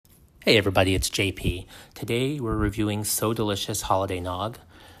Hey everybody, it's JP. Today we're reviewing So Delicious Holiday Nog,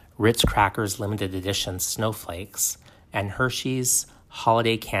 Ritz Crackers Limited Edition Snowflakes, and Hershey's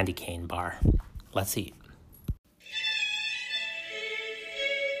Holiday Candy Cane Bar. Let's eat.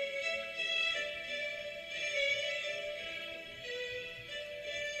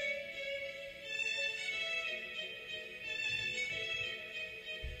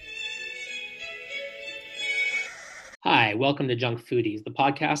 Hi, welcome to Junk Foodies, the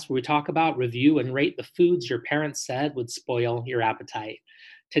podcast where we talk about, review, and rate the foods your parents said would spoil your appetite.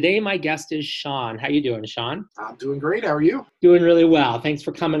 Today, my guest is Sean. How you doing, Sean? I'm doing great. How are you? Doing really well. Thanks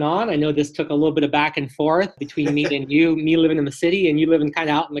for coming on. I know this took a little bit of back and forth between me and you, me living in the city and you living kind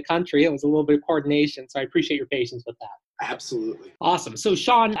of out in the country. It was a little bit of coordination, so I appreciate your patience with that. Absolutely. Awesome. So,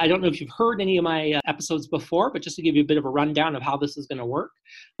 Sean, I don't know if you've heard any of my episodes before, but just to give you a bit of a rundown of how this is going to work,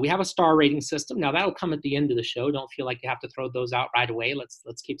 we have a star rating system. Now, that'll come at the end of the show. Don't feel like you have to throw those out right away.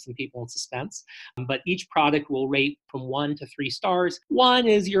 Let's keep some people in suspense. But each product will rate from 1 to 3 stars. 1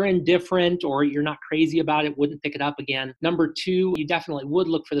 is you're indifferent or you're not crazy about it, wouldn't pick it up again. Number 2, you definitely would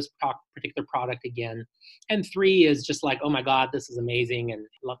look for this particular product again. And 3 is just like, oh my God, this is amazing, and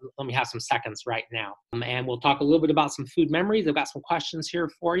let me have some seconds right now. And we'll talk a little bit about some food memories. I've got some questions here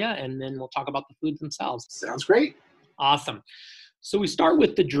for you, and then we'll talk about the foods themselves. Sounds great. Awesome. So we start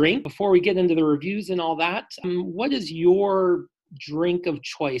with the drink before we get into the reviews and all that. What is your drink of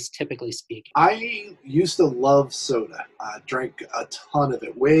choice, typically speaking? I used to love soda. Drank a ton of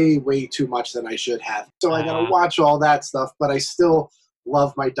it, way too much than I should have. So I got to watch all that stuff, but I still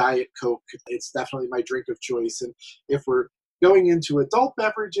love my Diet Coke. It's definitely my drink of choice. And if we're going into adult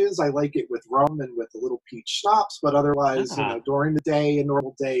beverages, I like it with rum and with a little peach schnapps, but otherwise, during the day, a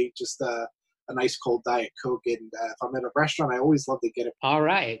normal day, just a nice cold Diet Coke. And if I'm at a restaurant, I always love to get it. All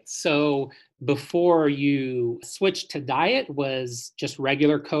right. So before you switched to diet, was just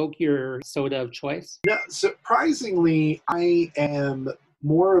regular Coke your soda of choice? No, surprisingly, I am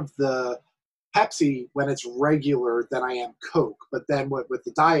more of the Pepsi when it's regular than I am Coke. But then with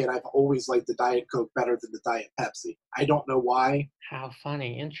the diet, I've always liked the Diet Coke better than the Diet Pepsi. I don't know why. How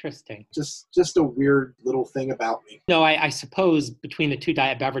funny. Interesting. Just a weird little thing about me. No, I suppose between the two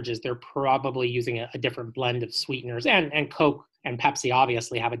diet beverages, they're probably using a different blend of sweeteners. And Coke and Pepsi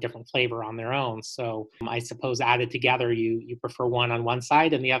obviously have a different flavor on their own. So I suppose added together, you prefer one on one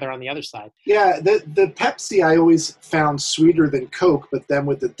side and the other on the other side. Yeah, the Pepsi I always found sweeter than Coke, but then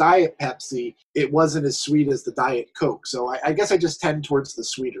with the Diet Pepsi, it wasn't as sweet as the Diet Coke. So I guess I just tend towards the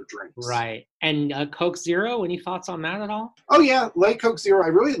sweeter drinks. Right. And Coke Zero, any thoughts on that at all? Oh, yeah, like Coke Zero. I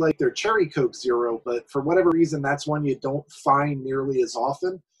really like their Cherry Coke Zero, but for whatever reason, that's one you don't find nearly as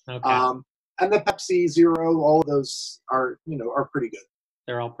often. Okay. And the Pepsi Zero, all of those are pretty good.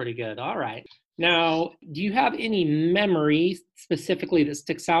 They're all pretty good. All right. Now, do you have any memory specifically that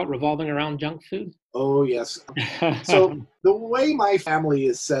sticks out revolving around junk food? Oh, yes. So the way my family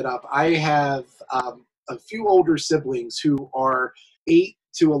is set up, I have a few older siblings who are 8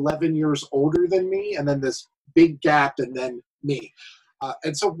 to 11 years older than me, and then this big gap, and then me.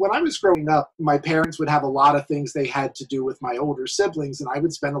 And so when I was growing up, my parents would have a lot of things they had to do with my older siblings, and I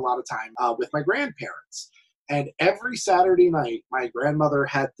would spend a lot of time with my grandparents. And every Saturday night, my grandmother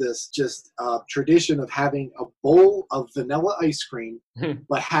had this just tradition of having a bowl of vanilla ice cream,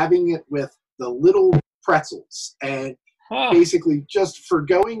 but having it with the little pretzels. And basically just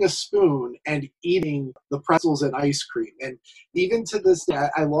forgoing a spoon and eating the pretzels and ice cream. And even to this day,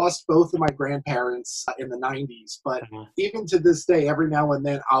 I lost both of my grandparents in the 90s, but even to this day, every now and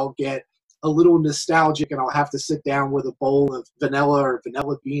then I'll get a little nostalgic and I'll have to sit down with a bowl of vanilla or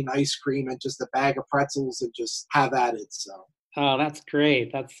vanilla bean ice cream and just a bag of pretzels and just have at it. So. Oh, that's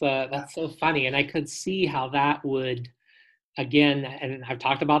great. That's so funny. And I could see how that would, again, and I've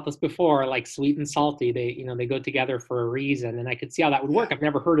talked about this before, like sweet and salty, they go together for a reason. And I could see how that would work. I've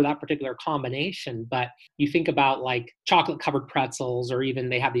never heard of that particular combination, but you think about like chocolate covered pretzels, or even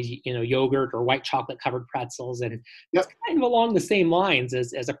they have these, yogurt or white chocolate covered pretzels. And it's kind of along the same lines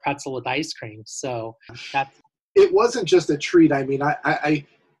as a pretzel with ice cream. So it wasn't just a treat. I mean, I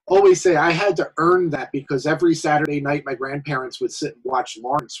always say I had to earn that because every Saturday night my grandparents would sit and watch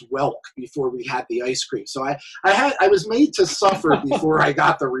Lawrence Welk before we had the ice cream. So I was made to suffer before I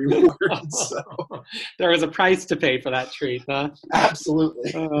got the reward. So. There was a price to pay for that treat, huh?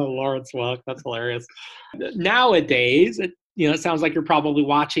 Absolutely. Oh, Lawrence Welk, that's hilarious. Nowadays, it sounds like you're probably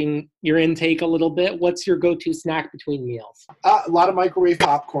watching your intake a little bit. What's your go-to snack between meals? A lot of microwave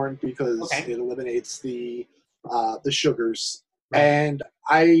popcorn because it eliminates the sugars. Right. And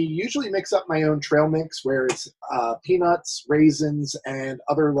I usually mix up my own trail mix where it's peanuts, raisins, and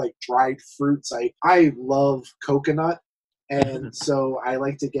other like dried fruits. I love coconut, And so I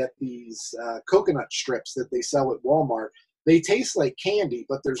like to get these coconut strips that they sell at Walmart. They taste like candy,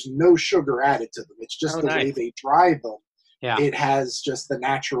 but there's no sugar added to them. It's just Oh, the way nice. they dry them. Yeah. It has just the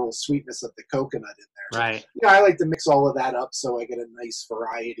natural sweetness of the coconut in there. Right. So, I like to mix all of that up so I get a nice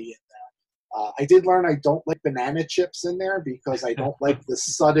variety in there. I did learn I don't like banana chips in there because I don't like the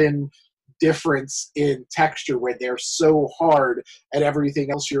sudden difference in texture where they're so hard and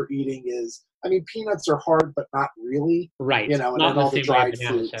everything else you're eating is, I mean, peanuts are hard, but not really, Right. and Not then the all the same way a dried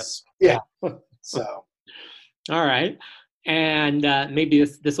banana chip. fruits. Yeah. So. All right. And maybe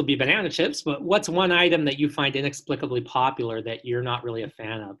this will be banana chips, but what's one item that you find inexplicably popular that you're not really a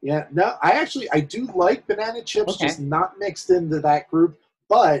fan of? Yeah, no, I do like banana chips, Okay. just not mixed into that group.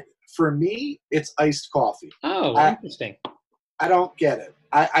 But for me, it's iced coffee. Oh, interesting. I don't get it.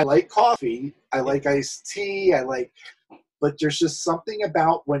 I like coffee. I like iced tea. But there's just something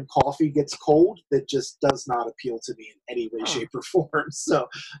about when coffee gets cold that just does not appeal to me in any way, shape, or form. So,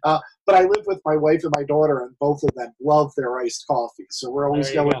 but I live with my wife and my daughter, and both of them love their iced coffee. So we're always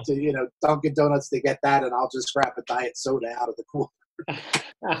going to, Dunkin' Donuts to get that, and I'll just grab a diet soda out of the cooler.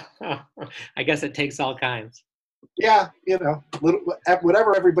 I guess it takes all kinds. Yeah,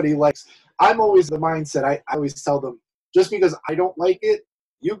 whatever everybody likes. I'm always the mindset. I always tell them, just because I don't like it,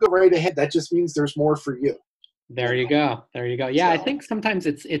 you go right ahead. That just means there's more for you. There you go. There you go. Yeah, I think sometimes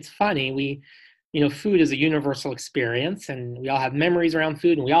it's funny. Food is a universal experience, and we all have memories around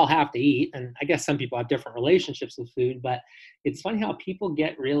food, and we all have to eat. And I guess some people have different relationships with food, but it's funny how people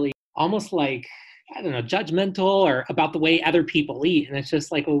get really almost like, I don't know, judgmental or about the way other people eat. And it's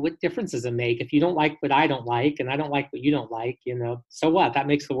just like, well, what difference does it make? If you don't like what I don't like, and I don't like what you don't like, so what? That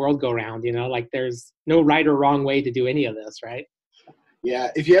makes the world go round, like there's no right or wrong way to do any of this, right?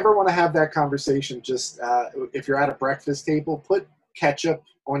 Yeah, if you ever want to have that conversation, just if you're at a breakfast table, put ketchup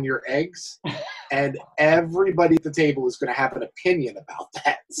on your eggs, and everybody at the table is going to have an opinion about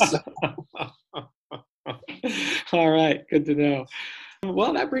that. So. All right, good to know.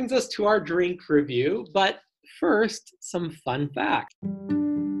 Well, that brings us to our drink review, but first, some fun facts.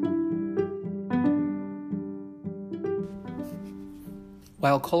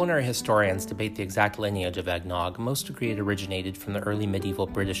 While culinary historians debate the exact lineage of eggnog, most agree it originated from the early medieval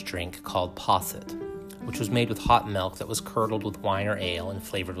British drink called posset, which was made with hot milk that was curdled with wine or ale and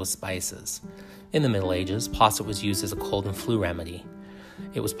flavored with spices. In the Middle Ages, posset was used as a cold and flu remedy.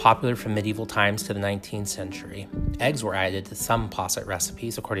 It was popular from medieval times to the 19th century. Eggs were added to some posset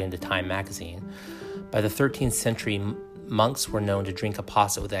recipes, according to Time magazine. By the 13th century, monks were known to drink a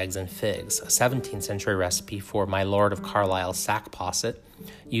posset with eggs and figs. A 17th century recipe for My Lord of Carlisle's sack posset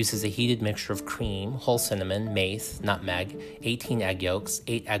uses a heated mixture of cream, whole cinnamon, mace, nutmeg, 18 egg yolks,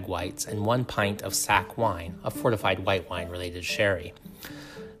 8 egg whites, and 1 pint of sack wine, a fortified white wine related to sherry.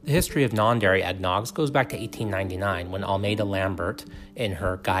 The history of non-dairy eggnogs goes back to 1899 when Almeida Lambert, in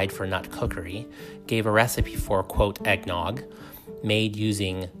her Guide for Nut Cookery, gave a recipe for, quote, eggnog, made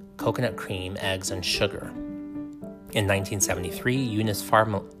using coconut cream, eggs, and sugar. In 1973, Eunice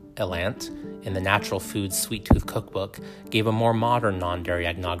Farmelant, in the Natural Foods Sweet Tooth Cookbook, gave a more modern non-dairy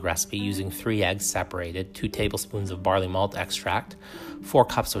eggnog recipe using 3 eggs separated, 2 tablespoons of barley malt extract, 4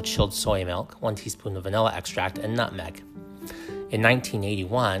 cups of chilled soy milk, 1 teaspoon of vanilla extract, and nutmeg. In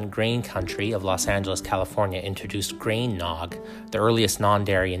 1981, Grain Country of Los Angeles, California introduced Grain Nog, the earliest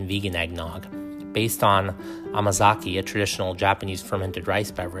non-dairy and vegan eggnog. Based on amazake, a traditional Japanese fermented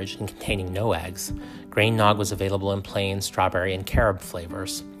rice beverage and containing no eggs, Grain Nog was available in plain, strawberry, and carob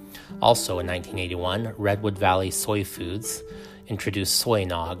flavors. Also in 1981, Redwood Valley Soy Foods introduced Soy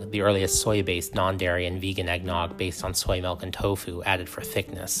Nog, the earliest soy-based non-dairy and vegan eggnog based on soy milk and tofu added for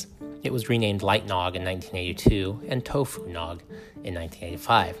thickness. It was renamed Light Nog in 1982 and Tofu Nog in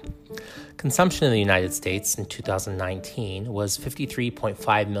 1985. Consumption in the United States in 2019 was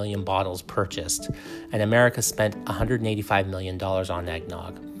 53.5 million bottles purchased, and America spent $185 million on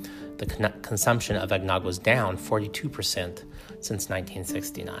eggnog. The consumption of eggnog was down 42% since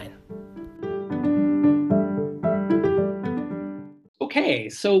 1969. Okay,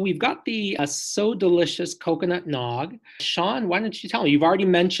 so we've got the So Delicious Coconut Nog. Sean, why don't you tell me? You've already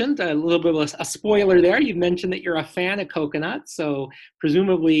mentioned a little bit of a spoiler there. You've mentioned that you're a fan of coconut, so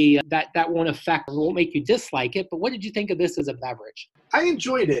presumably that won't make you dislike it. But what did you think of this as a beverage? I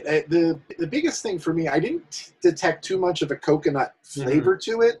enjoyed it. The biggest thing for me, I didn't detect too much of a coconut flavor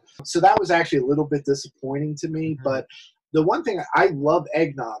to it, so that was actually a little bit disappointing to me. But the one thing, I love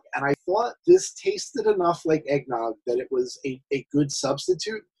eggnog, and I thought this tasted enough like eggnog that it was a good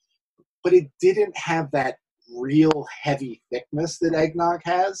substitute, but it didn't have that real heavy thickness that eggnog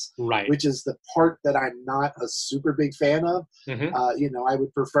has, Right. which is the part that I'm not a super big fan of. Hmm. I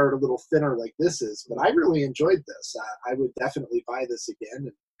would prefer it a little thinner like this is, but I really enjoyed this. I would definitely buy this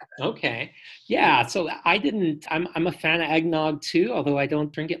again. Okay. Yeah. So I'm a fan of eggnog too, although I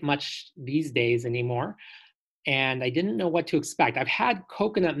don't drink it much these days anymore. And I didn't know what to expect. I've had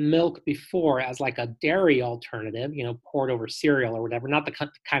coconut milk before as like a dairy alternative, poured over cereal or whatever, not the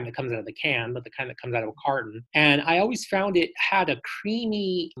kind that comes out of the can, but the kind that comes out of a carton. And I always found it had a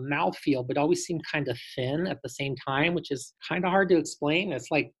creamy mouthfeel, but always seemed kind of thin at the same time, which is kind of hard to explain. It's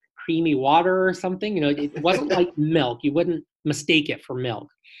like creamy water or something. It wasn't like milk. You wouldn't mistake it for milk.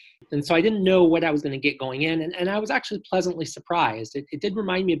 And so I didn't know what I was going to get going in. And I was actually pleasantly surprised. It did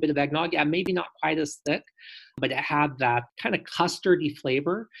remind me a bit of eggnog. Yeah, maybe not quite as thick, but it had that kind of custardy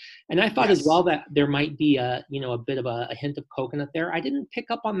flavor. And I thought as well that there might be a bit of a hint of coconut there. I didn't pick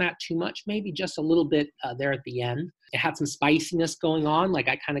up on that too much, maybe just a little bit there at the end. It had some spiciness going on. Like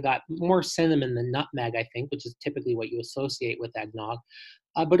I kind of got more cinnamon than nutmeg, I think, which is typically what you associate with eggnog.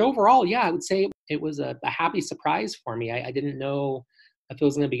 But overall, yeah, I would say it was a happy surprise for me. I didn't know if it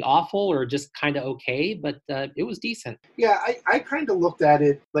was going to be awful or just kind of okay, but it was decent. Yeah, I kind of looked at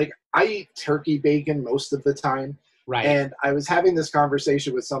it like I eat turkey bacon most of the time. Right. And I was having this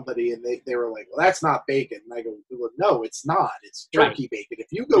conversation with somebody and they were like, well, that's not bacon. And I go, well, no, it's not. It's turkey bacon. If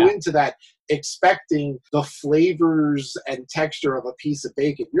you go into that expecting the flavors and texture of a piece of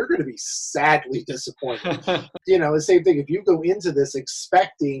bacon, you're going to be sadly disappointed. The same thing. If you go into this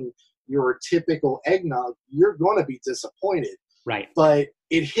expecting your typical eggnog, you're going to be disappointed. Right. But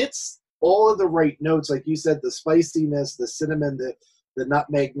it hits all of the right notes. Like you said, the spiciness, the cinnamon, the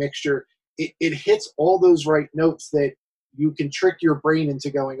nutmeg mixture. It hits all those right notes that you can trick your brain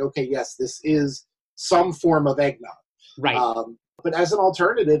into going, okay, yes, this is some form of eggnog. Right. But as an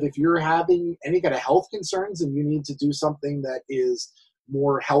alternative, if you're having any kind of health concerns and you need to do something that is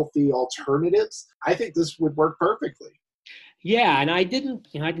more healthy alternatives, I think this would work perfectly. Yeah, and I didn't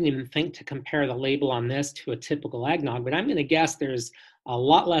even think to compare the label on this to a typical eggnog, but I'm going to guess there's a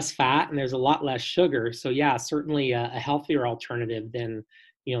lot less fat and there's a lot less sugar. So yeah, certainly a healthier alternative than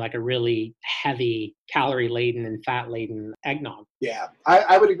like a really heavy calorie-laden and fat-laden eggnog. Yeah,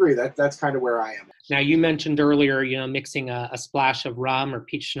 I would agree. That's kind of where I am. Now, you mentioned earlier, mixing a splash of rum or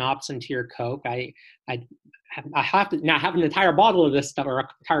peach schnapps into your Coke. I have to now have an entire bottle of this stuff or an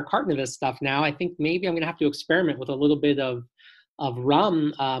entire carton of this stuff now. I think maybe I'm going to have to experiment with a little bit of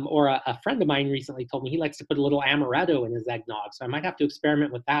rum, or a friend of mine recently told me he likes to put a little amaretto in his eggnog. So I might have to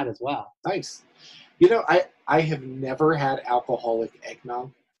experiment with that as well. Nice. I have never had alcoholic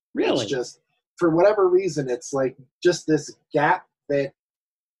eggnog. Really? It's just, for whatever reason, it's like just this gap that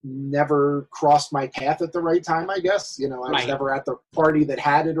never crossed my path at the right time, I guess. I was never at the party that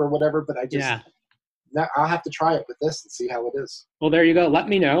had it or whatever, but I just, I'll have to try it with this and see how it is. Well, there you go. Let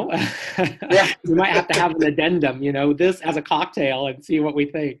me know. Yeah. We might have to have an addendum, this as a cocktail and see what we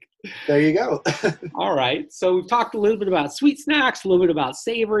think. There you go. All right. So we've talked a little bit about sweet snacks, a little bit about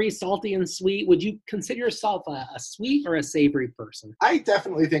savory, salty and sweet. Would you consider yourself a sweet or a savory person? I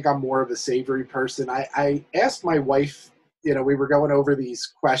definitely think I'm more of a savory person. I asked my wife, we were going over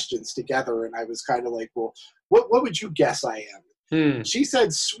these questions together, and I was kind of like, well, what would you guess I am? She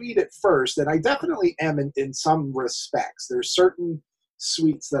said sweet at first, and I definitely am in some respects. There's certain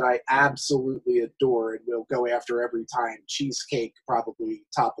sweets that I absolutely adore and will go after every time. Cheesecake, probably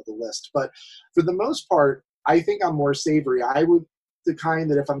top of the list. But for the most part, I think I'm more savory. I would, the kind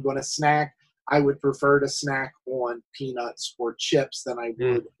that if I'm going to snack, I would prefer to snack on peanuts or chips than I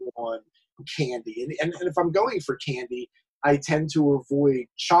would on candy. And if I'm going for candy, I tend to avoid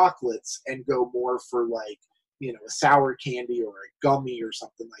chocolates and go more for like, a sour candy or a gummy or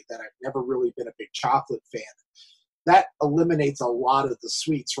something like that. I've never really been a big chocolate fan. That eliminates a lot of the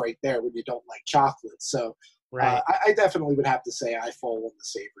sweets right there when you don't like chocolate. So I definitely would have to say I fall on the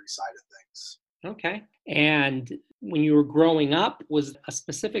savory side of things. Okay. And when you were growing up, was a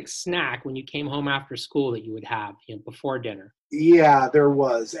specific snack when you came home after school that you would have before dinner? Yeah, there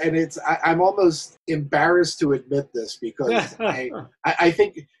was. And I'm almost embarrassed to admit this because I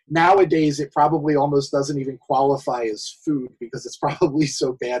think nowadays it probably almost doesn't even qualify as food because it's probably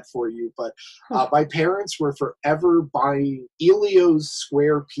so bad for you. But my parents were forever buying Elio's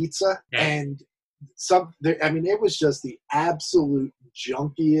Square Pizza. And it was just the absolute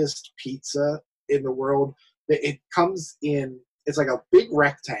junkiest pizza in the world. It comes in, it's like a big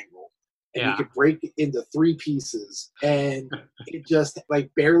rectangle, and you could break it into 3 pieces, and it just like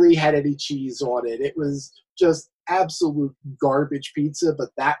barely had any cheese on it. It was just absolute garbage pizza, but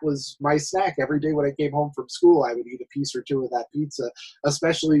that was my snack every day when I came home from school. I would eat a piece or two of that pizza.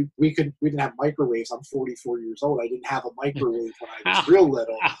 Especially we didn't have microwaves. I'm 44 years old. I didn't have a microwave when I was real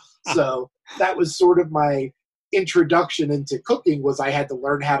little, so that was sort of my introduction into cooking. Was I had to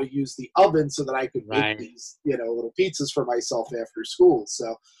learn how to use the oven so that I could make these little pizzas for myself after school.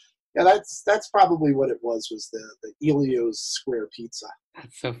 So yeah, that's probably what it was the Elio's Square Pizza.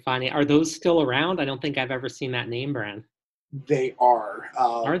 That's so funny. Are those still around? I don't think I've ever seen that name brand. They are.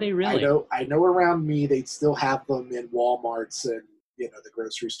 Are they really? I know around me they still have them in Walmarts and the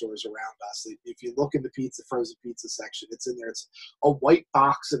grocery stores around us. If you look in the frozen pizza section, it's in there. It's a white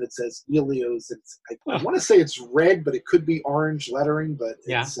box and it says Elio's. And I want to say it's red, but it could be orange lettering. But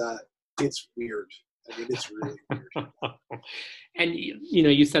it's weird. I mean, it's really weird. And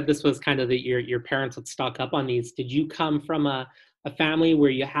you said this was kind of your parents had stock up on these. Did you come from a family where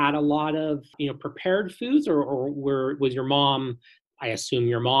you had a lot of prepared foods, or was your mom? I assume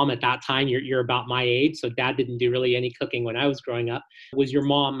your mom at that time, you're about my age, so Dad didn't do really any cooking when I was growing up. Was your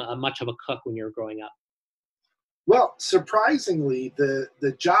mom much of a cook when you were growing up? Well, surprisingly,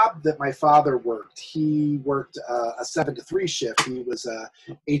 the job that my father worked, he worked a 7 to 3 shift. He was a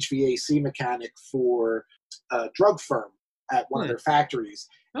HVAC mechanic for a drug firm at one of their factories.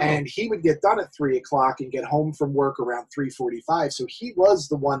 Oh. And he would get done at 3 o'clock and get home from work around 3:45. So he was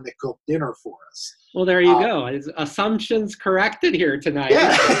the one that cooked dinner for us. Well, there you go. Assumptions corrected here tonight.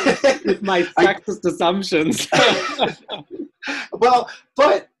 Yeah. It's my sexist assumptions. Well,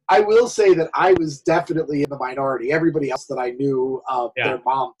 but I will say that I was definitely in the minority. Everybody else that I knew, their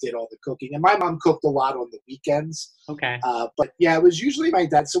mom did all the cooking. And my mom cooked a lot on the weekends. Okay. But yeah, it was usually my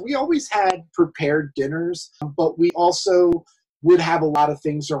dad. So we always had prepared dinners, but we also would have a lot of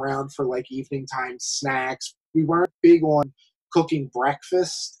things around for like evening time snacks. We weren't big on cooking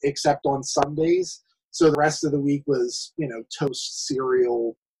breakfast except on Sundays. So the rest of the week was, toast,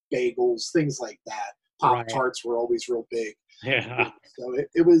 cereal, bagels, things like that. Pop-Tarts were always real big. Yeah. So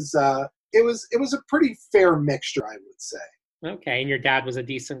it was a pretty fair mixture, I would say. Okay, and your dad was a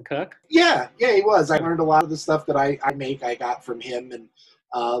decent cook? Yeah, he was. I learned a lot of the stuff that I make. I got from him and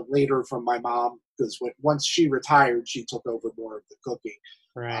later from my mom, because once she retired, she took over more of the cooking.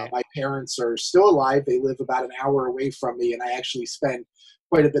 Right. My parents are still alive. They live about an hour away from me, and I actually spend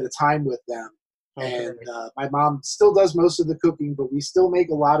quite a bit of time with them. Okay. And my mom still does most of the cooking, but we still make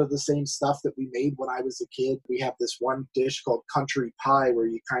a lot of the same stuff that we made when I was a kid. We have this one dish called country pie where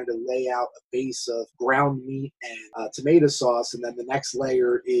you kind of lay out a base of ground meat and tomato sauce, and then the next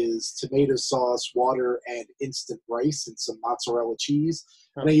layer is tomato sauce, water, and instant rice and some mozzarella cheese.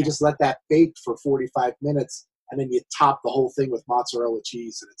 Okay. And then you just let that bake for 45 minutes. And then you top the whole thing with mozzarella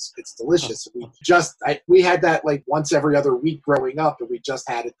cheese, and it's delicious. We had that like once every other week growing up, and we just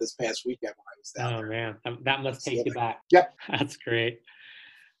had it this past weekend when I was down there. Oh man, that must take you back. Yep, that's great.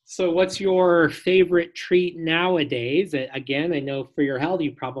 So what's your favorite treat nowadays? Again, I know for your health,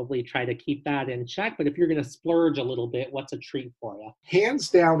 you probably try to keep that in check, but if you're going to splurge a little bit, what's a treat for you? Hands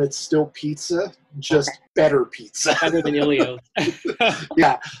down, it's still pizza, just better pizza. Better than Elio's.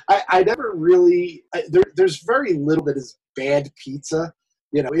 Yeah. I never really, there's very little that is bad pizza.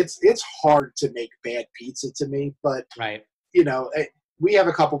 It's hard to make bad pizza to me, but, right. We have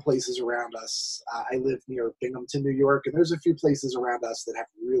a couple places around us. I live near Binghamton, New York, and there's a few places around us that have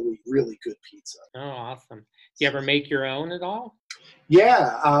really, really good pizza. Oh, awesome. Do you ever make your own at all?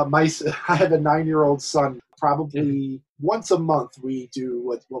 Yeah. I have a 9-year-old son. Probably once a month we do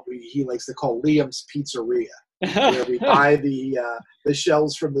what he likes to call Liam's Pizzeria, where we buy the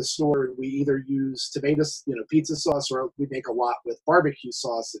shells from the store, and we either use tomatoes, pizza sauce, or we make a lot with barbecue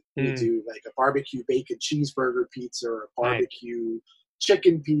sauce. And we do like a barbecue bacon cheeseburger pizza or a barbecue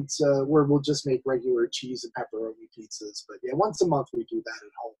chicken pizza, where we'll just make regular cheese and pepperoni pizzas. But yeah, once a month we do that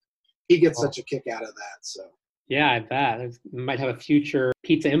at home. He gets such a kick out of that. So yeah, I bet you might have a future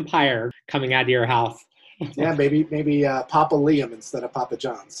pizza empire coming out of your house. Yeah, maybe Papa Liam instead of Papa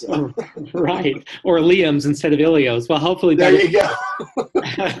John's. So. Right, or Liam's instead of Elio's. Well, hopefully there you go.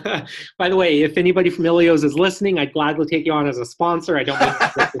 By the way, if anybody from Elio's is listening, I'd gladly take you on as a sponsor. I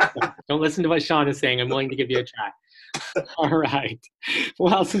don't listen to what Sean is saying. I'm willing to give you a try. All right.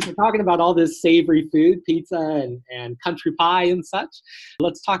 Well, since we're talking about all this savory food, pizza and country pie and such,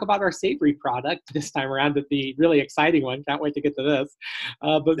 let's talk about our savory product this time around, the really exciting one. Can't wait to get to this.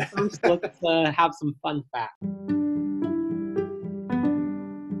 But first, let's have some fun facts.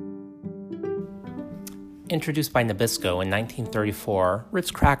 Introduced by Nabisco in 1934, Ritz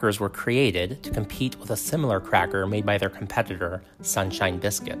crackers were created to compete with a similar cracker made by their competitor, Sunshine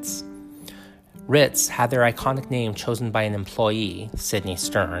Biscuits. Ritz had their iconic name chosen by an employee, Sidney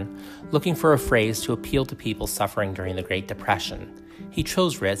Stern, looking for a phrase to appeal to people suffering during the Great Depression. He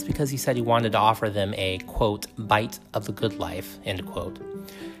chose Ritz because he said he wanted to offer them a, quote, bite of the good life, end quote.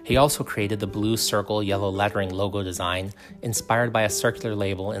 He also created the blue circle yellow lettering logo design inspired by a circular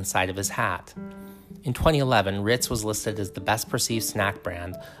label inside of his hat. In 2011, Ritz was listed as the best perceived snack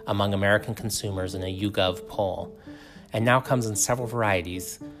brand among American consumers in a YouGov poll, and now comes in several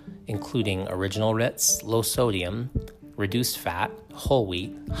varieties, including original Ritz, low sodium, reduced fat, whole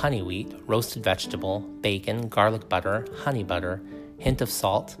wheat, honey wheat, roasted vegetable, bacon, garlic butter, honey butter, hint of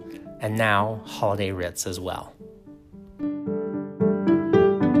salt, and now holiday Ritz as well.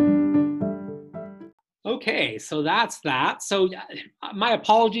 Okay, so that's that. So my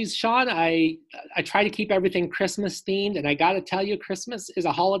apologies, Sean. I try to keep everything Christmas themed, and I got to tell you, Christmas is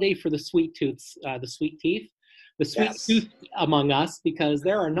a holiday for the sweet tooths, the sweet teeth, the sweet tooth among us, because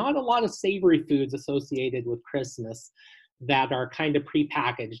there are not a lot of savory foods associated with Christmas that are kind of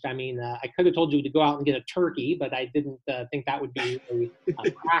prepackaged. I mean, I could have told you to go out and get a turkey, but I didn't think that would be really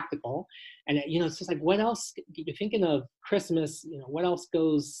practical. And it's just like, what else? You're thinking of Christmas. What else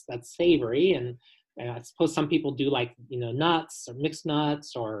goes that's savory? And I suppose some people do like, nuts or mixed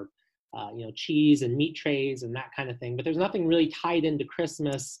nuts or, cheese and meat trays and that kind of thing. But there's nothing really tied into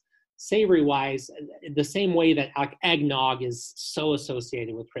Christmas savory wise, the same way that like eggnog is so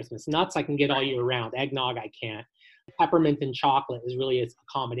associated with Christmas. Nuts I can get all year round. Eggnog I can't. Peppermint and chocolate is really a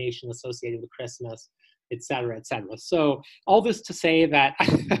combination associated with Christmas, et cetera, et cetera. So all this to say that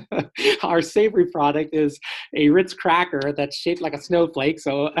our savory product is a Ritz cracker that's shaped like a snowflake.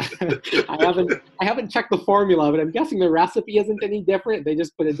 So I haven't checked the formula, but I'm guessing the recipe isn't any different. They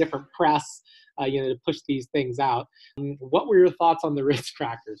just put a different press, to push these things out. What were your thoughts on the Ritz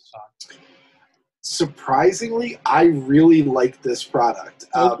crackers, Sean? Surprisingly, I really like this product.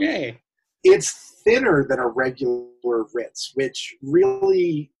 Okay. It's thinner than a regular Ritz, which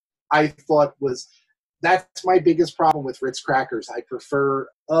really I thought that's my biggest problem with Ritz crackers. I prefer,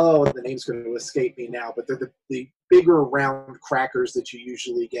 the name's going to escape me now, but they're the bigger round crackers that you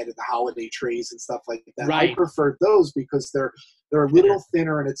usually get at the holiday trays and stuff like that. Right. I prefer those because they're a little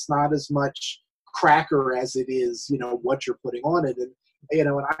thinner and it's not as much cracker as it is, what you're putting on it. And,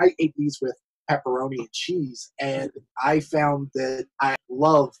 and I ate these with pepperoni and cheese, and I found that I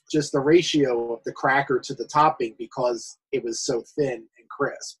love just the ratio of the cracker to the topping because it was so thin and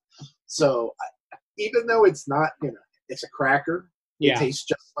crisp. So even though it's not, it's a cracker, it tastes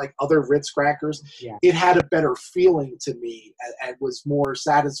just like other Ritz crackers. Yeah. It had a better feeling to me and was more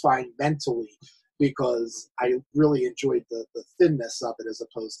satisfying mentally because I really enjoyed the thinness of it as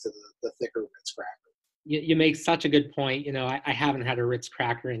opposed to the thicker Ritz cracker. You make such a good point. I haven't had a Ritz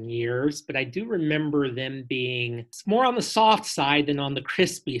cracker in years, but I do remember them being more on the soft side than on the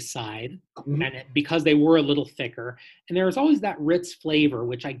crispy side, and because they were a little thicker. And there was always that Ritz flavor,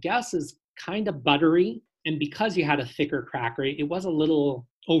 which I guess is kind of buttery. And because you had a thicker cracker, it was a little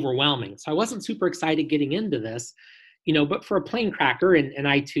overwhelming. So I wasn't super excited getting into this, but for a plain cracker, and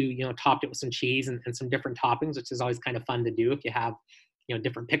I too, topped it with some cheese and some different toppings, which is always kind of fun to do if you have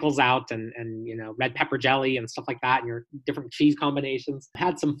different pickles out and red pepper jelly and stuff like that, and your different cheese combinations.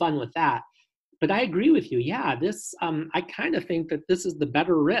 Had some fun with that. But I agree with you. Yeah, this, I kind of think that this is the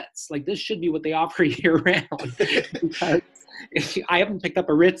better Ritz. Like, this should be what they offer year round. Because I haven't picked up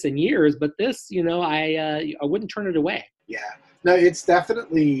a Ritz in years, but this, I wouldn't turn it away. Yeah. No, it's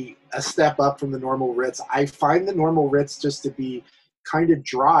definitely a step up from the normal Ritz. I find the normal Ritz just to be kind of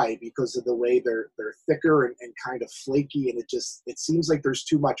dry because of the way they're thicker and kind of flaky, and it seems like there's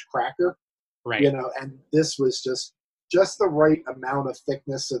too much cracker, right? And this was just the right amount of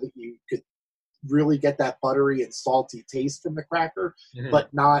thickness so that you could really get that buttery and salty taste from the cracker,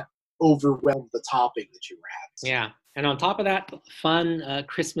 but not overwhelm the topping that you were having. Yeah, and on top of that, fun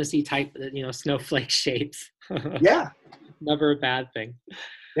Christmassy type, snowflake shapes. Yeah, never a bad thing.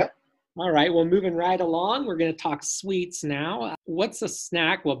 Yep. All right, well, moving right along, we're going to talk sweets now. What's a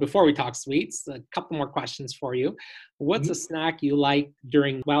snack? Well, before we talk sweets, a couple more questions for you. What's a snack you like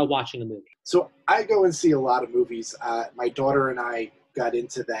while watching a movie? So I go and see a lot of movies. My daughter and I got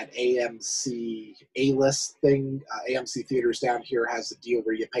into that AMC A-list thing. AMC Theaters down here has a deal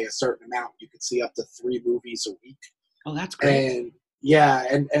where you pay a certain amount. You can see up to 3 movies a week. Oh, that's great. And yeah,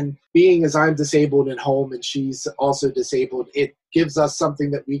 and being as I'm disabled at home and she's also disabled, it gives us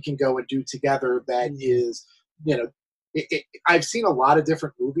something that we can go and do together that is, I've seen a lot of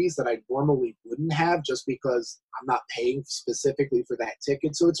different movies that I normally wouldn't have just because I'm not paying specifically for that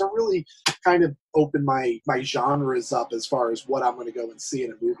ticket. So it's a really kind of opened my genres up as far as what I'm going to go and see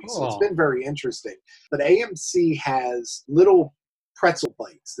in a movie. Cool. So it's been very interesting. But AMC has little pretzel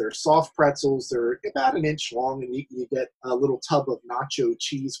bites. They're soft pretzels. They're about an inch long, and you get a little tub of nacho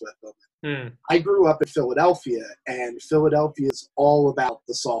cheese with them. Mm. I grew up in Philadelphia, and Philadelphia is all about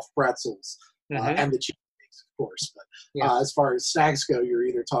the soft pretzels and the cheese cakes, of course. But Yeah. as far as snacks go, you're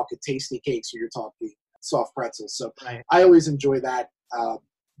either talking tasty cakes or you're talking soft pretzels. So Right. I always enjoy that.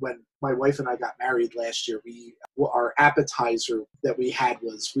 When my wife and I got married last year, our appetizer that we had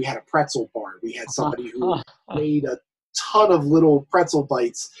a pretzel bar. We had somebody who made a ton of little pretzel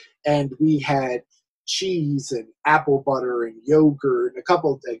bites, and we had cheese and apple butter and yogurt and a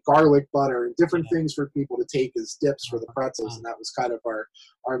couple of garlic butter and different things for people to take as dips for the pretzels, and that was kind of our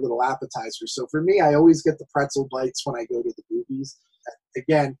little appetizer. So for me, I always get the pretzel bites when I go to the movies.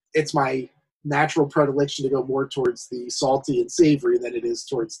 Again, it's my natural predilection to go more towards the salty and savory than it is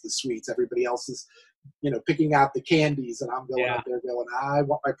towards the sweets. Everybody else is, picking out the candies, and I'm going up there going, I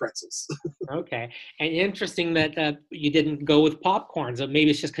want my pretzels. Okay. And interesting that you didn't go with popcorn. So maybe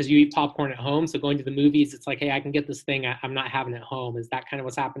it's just because you eat popcorn at home. So going to the movies, it's like, hey, I can get this thing I'm not having at home. Is that kind of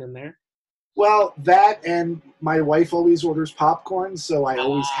what's happening there? Well, that, and my wife always orders popcorn, so I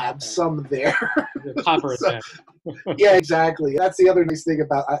always have some there. Cover So, it yeah, exactly. That's the other nice thing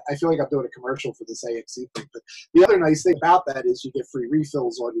about, I feel like I'm doing a commercial for this AMC thing, but the other nice thing about that is you get free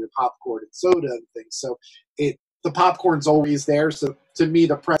refills on your popcorn and soda and things. So the popcorn's always there. So to me,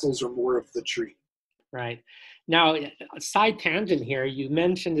 the pretzels are more of the treat. Right. Now, a side tangent here, you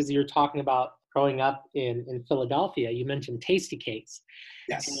mentioned as you were talking about growing up in Philadelphia, you mentioned tasty cakes.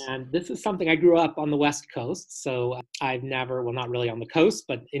 Yes. And this is something I grew up on the West Coast. So I've never, well, not really on the coast,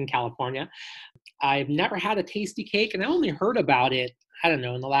 but in California. I've never had a tasty cake, and I only heard about it, I don't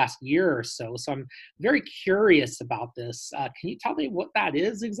know, in the last year or so. So I'm very curious about this. Can you tell me what that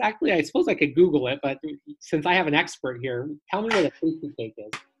is exactly? I suppose I could Google it, but since I have an expert here, tell me what a tasty cake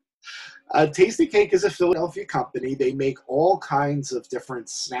is. Tasty Cake is a Philadelphia company. They make all kinds of different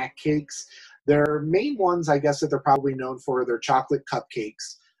snack cakes. Their main ones, I guess, that they're probably known for, are their chocolate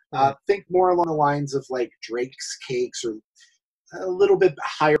cupcakes. Think more along the lines of like Drake's cakes, or a little bit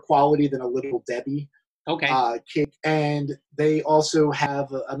higher quality than a Little Debbie cake. And they also have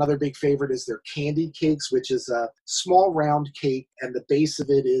another big favorite is their candy cakes, which is a small round cake, and the base of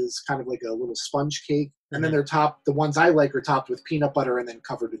it is kind of like a little sponge cake. And then the ones I like are topped with peanut butter and then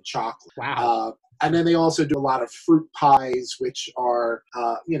covered in chocolate. Wow. And then they also do a lot of fruit pies, which are,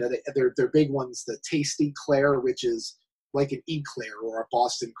 they're big ones. The Tasty Claire, which is like an eclair or a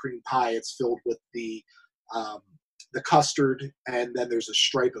Boston cream pie. It's filled with the custard, and then there's a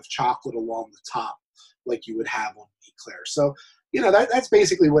stripe of chocolate along the top, like you would have on an eclair. So, that's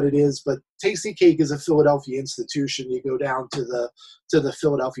basically what it is. But Tasty Cake is a Philadelphia institution. You go down to the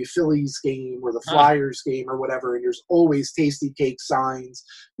Philadelphia Phillies game or the Flyers game or whatever, and there's always Tasty Cake signs.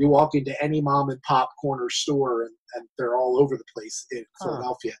 You walk into any mom and pop corner store, and they're all over the place in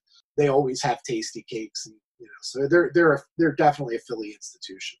Philadelphia. They always have Tasty Cakes, and so they're definitely a Philly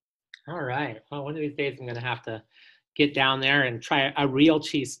institution. All right. Well, one of these days I'm going to have to get down there and try a real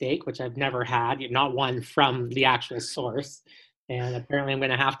cheesesteak, which I've never had, not one from the actual source. And apparently I'm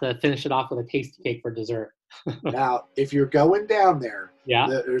going to have to finish it off with a tasty cake for dessert. Now, if you're going down there,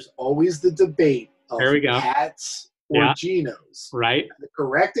 there's always the debate of Pat's or Geno's. Right. The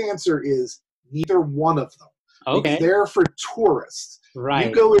correct answer is neither one of them. Okay. Because they're for tourists. Right.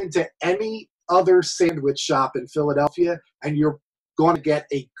 You go into any other sandwich shop in Philadelphia, and you're going to get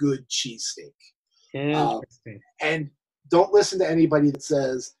a good cheesesteak. Interesting. And don't listen to anybody that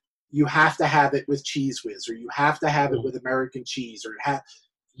says you have to have it with Cheese Whiz, or you have to have it with American cheese, or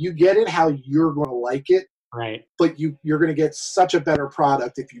you get it how you're going to like it. Right. But you're going to get such a better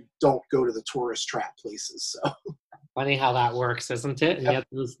product if you don't go to the tourist trap places. So funny how that works, isn't it? And yet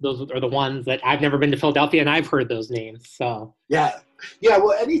those are the ones that I've never been to Philadelphia, and I've heard those names. So yeah.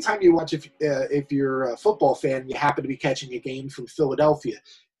 Well, anytime you watch, if you're a football fan, you happen to be catching a game from Philadelphia,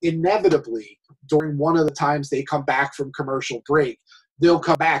 inevitably during one of the times they come back from commercial break, they'll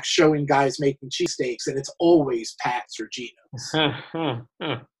come back showing guys making cheesesteaks, and it's always Pat's or Geno's.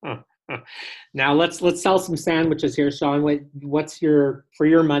 Now let's sell some sandwiches here, Sean. What's for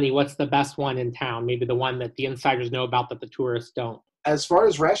your money, what's the best one in town? Maybe the one that the insiders know about that the tourists don't. As far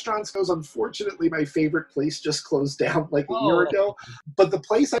as restaurants goes, unfortunately, my favorite place just closed down like a year ago. But the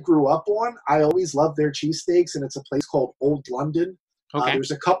place I grew up on, I always loved their cheesesteaks, and it's a place called Old London. There's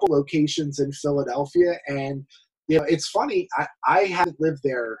a couple locations in Philadelphia, and it's funny. I hadn't lived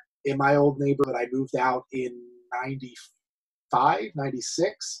there in my old neighborhood. I moved out in 95,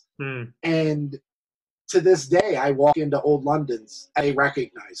 96. And to this day, I walk into Old London's, and they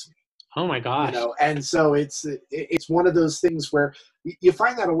recognize me. Oh my gosh. And so it's one of those things where you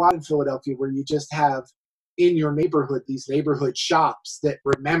find that a lot in Philadelphia, where you just have in your neighborhood, these neighborhood shops that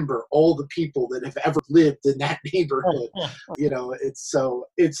remember all the people that have ever lived in that neighborhood.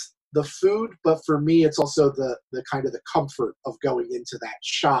 It's the food, but for me, it's also the kind of the comfort of going into that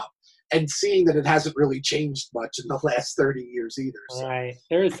shop and seeing that it hasn't really changed much in the last 30 years either. So. Right.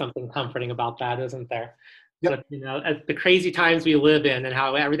 There is something comforting about that, isn't there? Yep. But, at the crazy times we live in and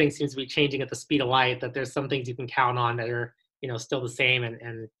how everything seems to be changing at the speed of light, that there's some things you can count on that are, still the same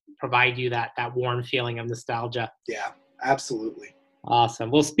and provide you that warm feeling of nostalgia. Yeah, absolutely. Awesome.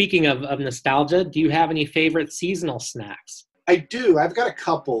 Well, speaking of nostalgia, do you have any favorite seasonal snacks? I do. I've got a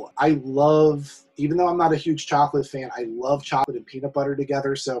couple. I love, even though I'm not a huge chocolate fan, I love chocolate and peanut butter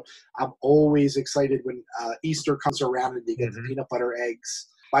together. So I'm always excited when Easter comes around and you get the peanut butter eggs.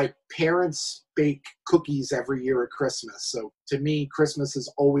 My parents bake cookies every year at Christmas. So to me, Christmas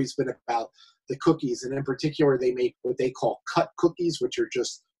has always been about the cookies. And in particular, they make what they call cut cookies, which are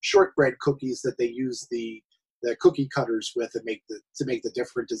just shortbread cookies that they use the cookie cutters with and to make the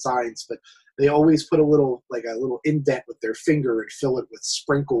different designs. But they always put a little indent with their finger and fill it with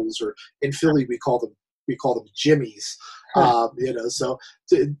sprinkles, or in Philly we call them jimmies. So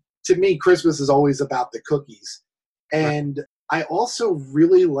to me, Christmas is always about the cookies. And I also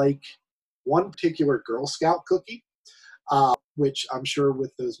really like one particular Girl Scout cookie, which I'm sure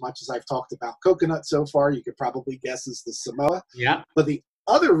with as much as I've talked about coconut so far, you could probably guess is the Samoa. Yeah. But the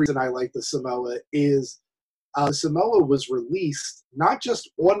other reason I like the Samoa is the Samoa was released not just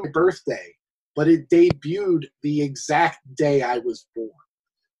on my birthday, but it debuted the exact day I was born.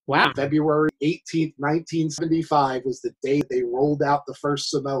 Wow. February 18th, 1975 was the day they rolled out the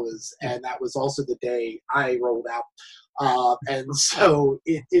first Samoas, and that was also the day I rolled out. And so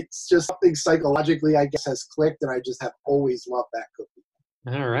it's just something psychologically, I guess, has clicked, and I just have always loved that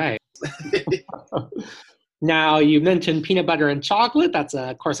cookie. All right. Now, you mentioned peanut butter and chocolate. That's,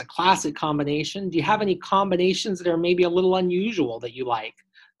 of course, a classic combination. Do you have any combinations that are maybe a little unusual that you like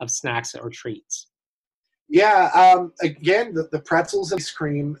of snacks or treats? Yeah, again, the pretzels and ice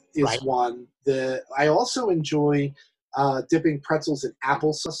cream is Right. one. I also enjoy dipping pretzels in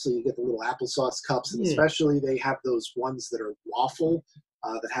applesauce, so you get the little applesauce cups, and especially they have those ones that are waffle,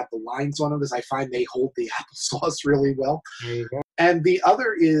 that have the lines on them, because I find they hold the applesauce really well. There you go. And the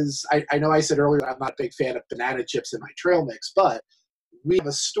other is, I know I said earlier I'm not a big fan of banana chips in my trail mix, but we have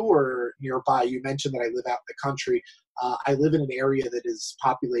a store nearby. You mentioned that I live out in the country. I live in an area that is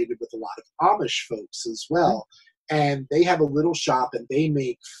populated with a lot of Amish folks as well. And they have a little shop, and they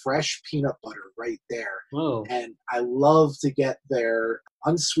make fresh peanut butter right there. Whoa. And I love to get their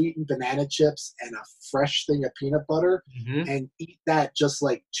unsweetened banana chips and a fresh thing of peanut butter and eat that just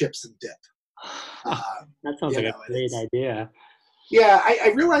like chips and dip. That sounds like a great idea. Yeah,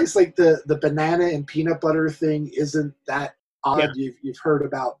 I realize like the banana and peanut butter thing isn't that odd. Yeah. You've heard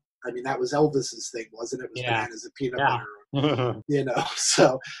about, I mean, that was Elvis's thing, wasn't it? It was bananas and peanut butter.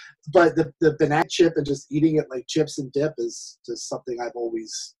 So, but the banana chip and just eating it like chips and dip is just something I've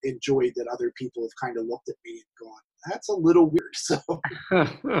always enjoyed, that other people have kind of looked at me and gone, that's a little weird. So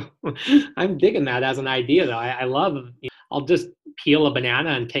I'm digging that as an idea, though. I love, I'll just peel a banana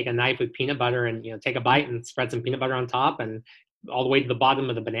and take a knife with peanut butter and, take a bite and spread some peanut butter on top and all the way to the bottom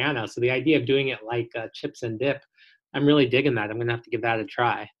of the banana. So the idea of doing it like chips and dip, I'm really digging that. I'm going to have to give that a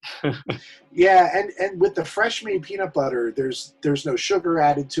try. Yeah, and with the fresh made peanut butter, there's no sugar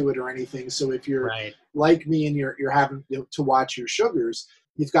added to it or anything. So if you're like me and you're having to watch your sugars,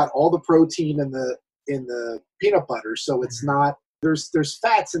 you've got all the protein in the peanut butter. So it's not, there's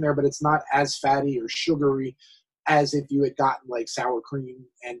fats in there, but it's not as fatty or sugary as if you had gotten like sour cream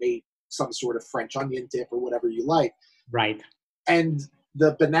and made some sort of French onion dip or whatever you like. Right. And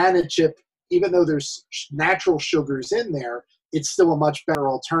the banana chip, even though there's natural sugars in there, it's still a much better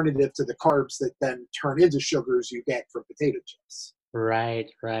alternative to the carbs that then turn into sugars you get from potato chips. Right.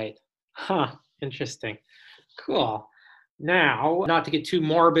 Huh. Interesting. Cool. Now, not to get too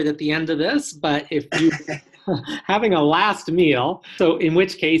morbid at the end of this, but if you having a last meal, so in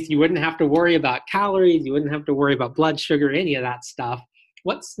which case you wouldn't have to worry about calories, you wouldn't have to worry about blood sugar, any of that stuff,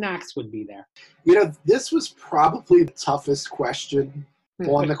 what snacks would be there? This was probably the toughest question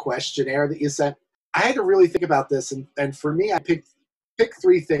on the questionnaire that you sent. I had to really think about this, and for me, I picked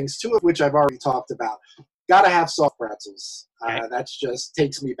three things, two of which I've already talked about. Got to have soft pretzels. That's just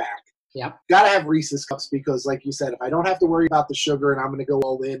takes me back. Yep. Got to have Reese's Cups because, like you said, if I don't have to worry about the sugar and I'm going to go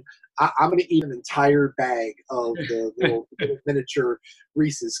all in, I'm going to eat an entire bag of the little miniature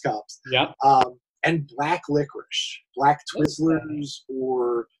Reese's Cups. Yep. And black licorice, black Twizzlers,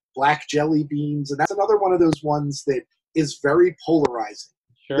 or black jelly beans. And that's another one of those ones that is very polarizing.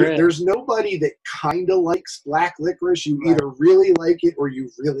 Sure there's nobody that kind of likes black licorice. You either really like it or you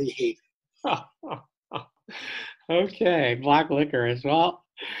really hate it. Okay, black licorice. Well,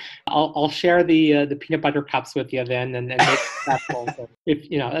 I'll share the peanut butter cups with you then, and make that full. If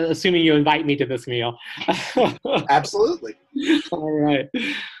assuming you invite me to this meal. Absolutely. All right.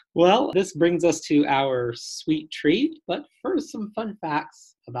 Well, this brings us to our sweet treat, but first, some fun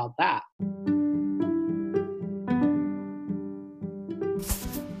facts about that.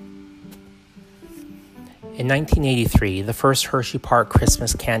 In 1983, the first Hershey Park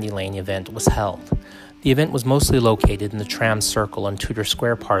Christmas Candy Lane event was held. The event was mostly located in the Tram Circle and Tudor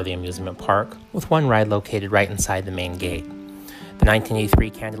Square part of the amusement park, with one ride located right inside the main gate. The 1983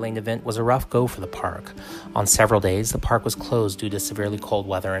 Candy Lane event was a rough go for the park. On several days, the park was closed due to severely cold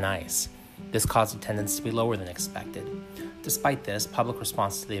weather and ice. This caused attendance to be lower than expected. Despite this, public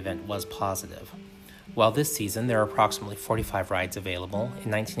response to the event was positive. While this season there are approximately 45 rides available, in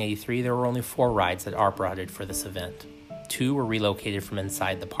 1983 there were only 4 rides that operated for this event. 2 were relocated from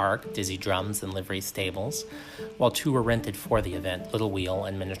inside the park, Dizzy Drums and Livery Stables, while 2 were rented for the event, Little Wheel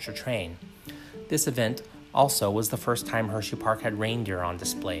and Miniature Train. This event also was the first time Hershey Park had reindeer on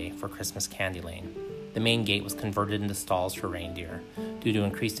display for Christmas Candy Lane. The main gate was converted into stalls for reindeer. Due to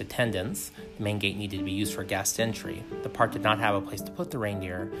increased attendance, the main gate needed to be used for guest entry. The park did not have a place to put the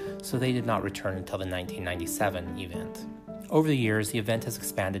reindeer, so they did not return until the 1997 event. Over the years, the event has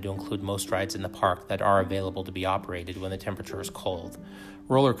expanded to include most rides in the park that are available to be operated when the temperature is cold.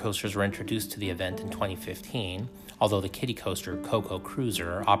 Roller coasters were introduced to the event in 2015, although the kiddie coaster Coco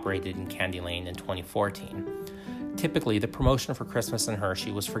Cruiser operated in Candy Lane in 2014. Typically, the promotion for Christmas in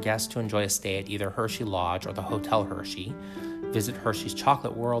Hershey was for guests to enjoy a stay at either Hershey Lodge or the Hotel Hershey, visit Hershey's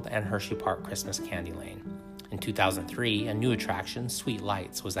Chocolate World and Hershey Park Christmas Candy Lane. In 2003, a new attraction, Sweet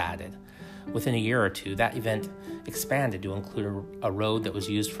Lights, was added. Within a year or two, that event expanded to include a road that was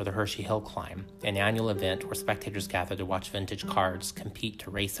used for the Hershey Hill Climb, an annual event where spectators gather to watch vintage cars compete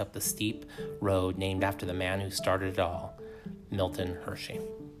to race up the steep road named after the man who started it all, Milton Hershey.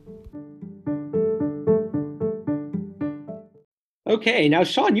 Okay, now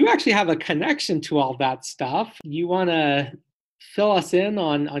Sean, you actually have a connection to all that stuff. You want to fill us in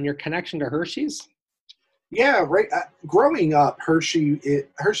on your connection to Hershey's? Yeah, right. Growing up, Hershey,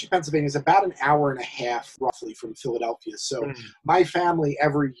 Pennsylvania is about an hour and a half roughly from Philadelphia. So my family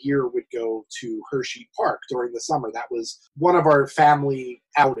every year would go to Hershey Park during the summer. That was one of our family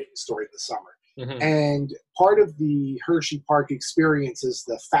outings during the summer. Mm-hmm. And part of the Hershey Park experience is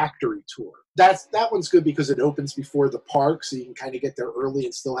the factory tour. That one's good because it opens before the park, so you can kind of get there early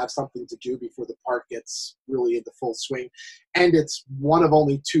and still have something to do before the park gets really into full swing. And it's one of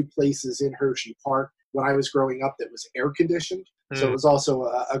only 2 places in Hershey Park when I was growing up that was air conditioned. So it was also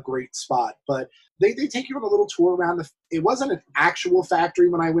a great spot. But they take you on a little tour around. It wasn't an actual factory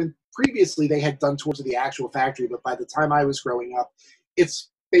when I went. Previously, they had done tours of the actual factory, but by the time I was growing up,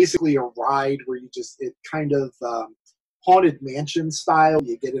 it's basically a ride where it kind of haunted mansion style.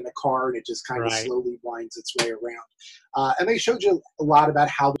 You get in a car and it just kind of slowly winds its way around. And they showed you a lot about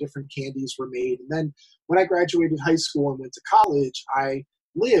how the different candies were made. And then when I graduated high school and went to college, I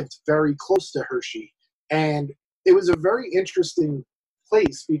lived very close to Hershey. And it was a very interesting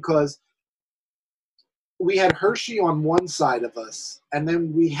place because we had Hershey on one side of us, and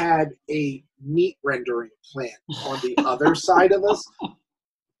then we had a meat rendering plant on the other side of us.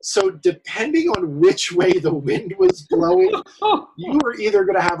 So depending on which way the wind was blowing, you were either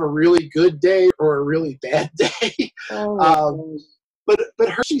going to have a really good day or a really bad day. But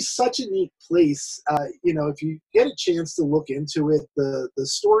Hershey's such a neat place. If you get a chance to look into it, the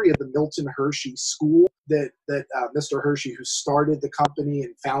story of the Milton Hershey School that Mr. Hershey, who started the company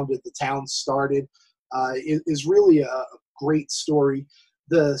and founded the town, started, is really a great story.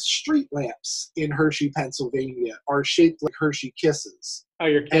 The street lamps in Hershey, Pennsylvania are shaped like Hershey Kisses. Oh,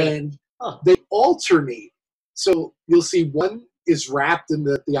 you're kidding. And they alternate. So you'll see one is wrapped in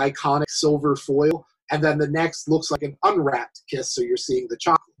the iconic silver foil, and then the next looks like an unwrapped kiss, so you're seeing the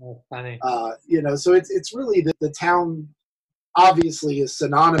chocolate. Oh, funny. So it's really the town obviously is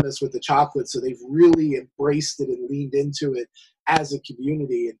synonymous with the chocolate, so they've really embraced it and leaned into it as a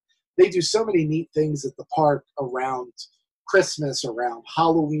community. And they do so many neat things at the park around Christmas, around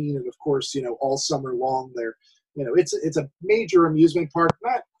Halloween, and of course, all summer long there. It's a major amusement park,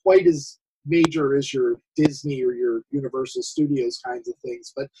 not quite as major as your Disney or your Universal Studios kinds of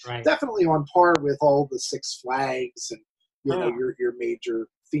things, but definitely on par with all the Six Flags and your major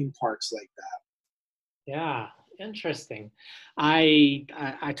theme parks like that. Yeah, interesting. I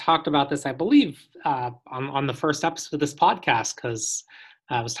talked about this, I believe, on the first episode of this podcast, because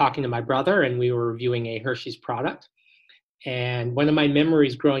I was talking to my brother and we were reviewing a Hershey's product. And one of my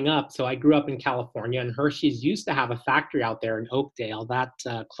memories growing up, so I grew up in California, and Hershey's used to have a factory out there in Oakdale that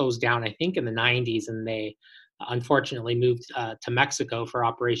closed down, I think, in the 90s, and they unfortunately moved to Mexico for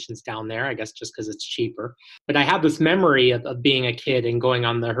operations down there, I guess just because it's cheaper. But I have this memory of being a kid and going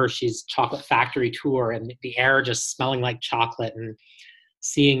on the Hershey's chocolate factory tour, and the air just smelling like chocolate, and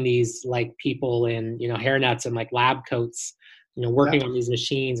seeing these like people in, hairnets and like lab coats, working on these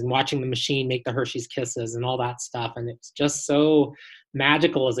machines, and watching the machine make the Hershey's Kisses and all that stuff. And it's just so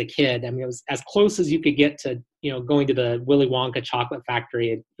magical as a kid. I mean, it was as close as you could get to, going to the Willy Wonka chocolate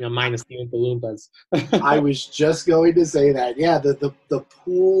factory, minus the Oompa Loompas. I was just going to say that. Yeah, the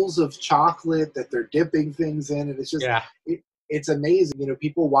pools of chocolate that they're dipping things in, and it's just, it's amazing.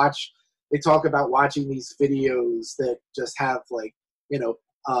 People they talk about watching these videos that just have like, like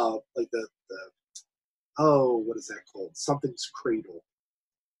the what is that called? Something's cradle.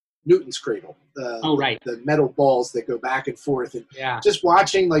 Newton's cradle. The metal balls that go back and forth, and just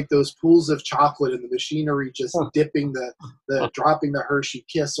watching like those pools of chocolate and the machinery just dipping dropping the Hershey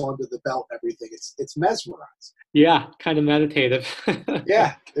Kiss onto the belt and everything. It's mesmerizing. Yeah, kind of meditative.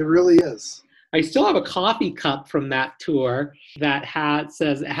 Yeah, it really is. I still have a coffee cup from that tour that has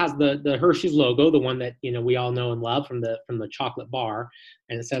the Hershey's logo, the one that we all know and love from the chocolate bar,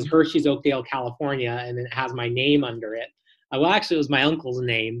 and it says Hershey's Oakdale, California, and then it has my name under it. Well, actually, it was my uncle's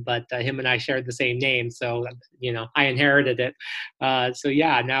name, but him and I shared the same name, so I inherited it. So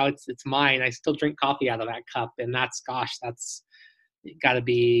yeah, now it's mine. I still drink coffee out of that cup, and that's got to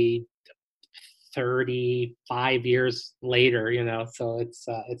be 35 years later, so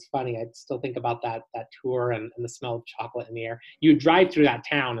it's funny. I still think about that tour and the smell of chocolate in the air. You drive through that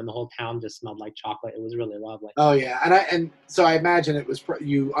town and the whole town just smelled like chocolate. It was really lovely. Oh yeah, and so I imagine it was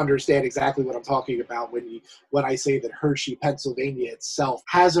you understand exactly what I'm talking about when I say that Hershey, Pennsylvania itself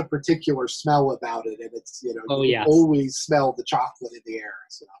has a particular smell about it, and it's you always smell the chocolate in the air.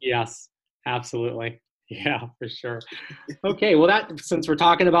 So. Yes, absolutely. Yeah, for sure. Okay, well, since we're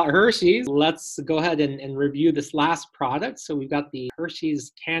talking about Hershey's, let's go ahead and review this last product. So we've got the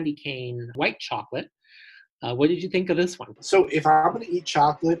Hershey's Candy Cane White Chocolate. What did you think of this one? So if I'm going to eat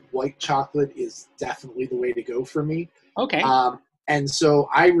chocolate, white chocolate is definitely the way to go for me. Okay. And so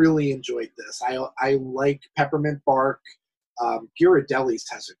I really enjoyed this. I like peppermint bark. Ghirardelli's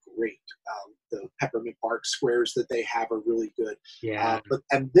has a great the peppermint bark squares that they have are really good. Yeah.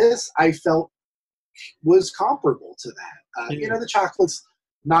 And this I felt was comparable to that. The chocolate's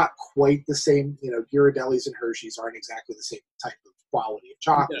not quite the same. Ghirardelli's and Hershey's aren't exactly the same type of quality of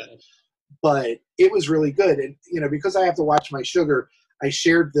chocolate, but it was really good. And, because I have to watch my sugar, I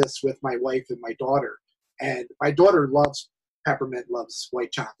shared this with my wife and my daughter. And my daughter loves peppermint, loves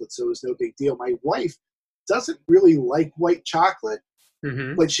white chocolate, so it was no big deal. My wife doesn't really like white chocolate,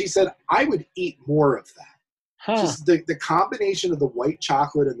 but she said, I would eat more of that. Just the combination of the white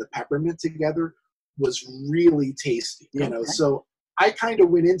chocolate and the peppermint together was really tasty, so I kind of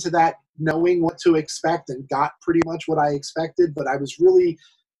went into that knowing what to expect and got pretty much what I expected, but I was really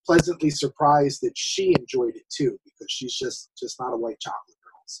pleasantly surprised that she enjoyed it too, because she's just not a white chocolate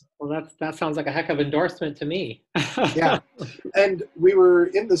girl. So. Well, that sounds like a heck of endorsement to me. Yeah. And we were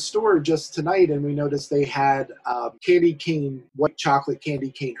in the store just tonight, and we noticed they had candy cane, white chocolate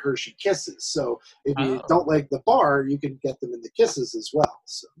candy cane Hershey Kisses. So if you don't like the bar, you can get them in the Kisses as well.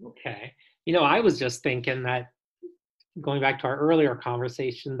 So. Okay. I was just thinking that, going back to our earlier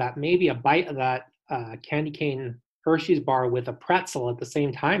conversation, that maybe a bite of that candy cane Hershey's bar with a pretzel at the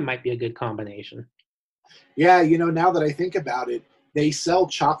same time might be a good combination. Yeah, now that I think about it, they sell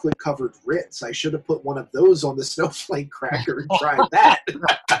chocolate-covered Ritz. I should have put one of those on the snowflake cracker and tried that.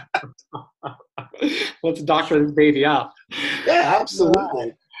 Let's doctor this baby up. Yeah,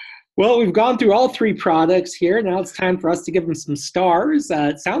 absolutely. Well, we've gone through all three products here. Now it's time for us to give them some stars.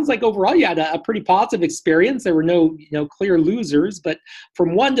 It sounds like overall you had a pretty positive experience. There were no clear losers, but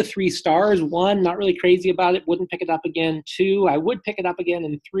from 1 to 3 stars, 1, not really crazy about it, wouldn't pick it up again. 2, I would pick it up again.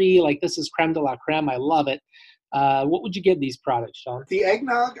 And 3, like, this is creme de la creme. I love it. What would you give these products, Sean? The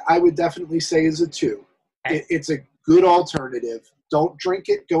eggnog, I would definitely say, is a 2. Okay. It's a good alternative. Don't drink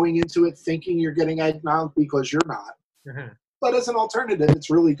it going into it thinking you're getting eggnog, because you're not. Mm-hmm. But as an alternative,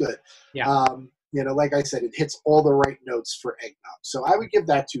 it's really good. Yeah. Like I said, it hits all the right notes for eggnog. So I would give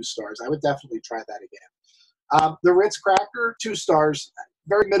that 2 stars. I would definitely try that again. The Ritz cracker, 2 stars,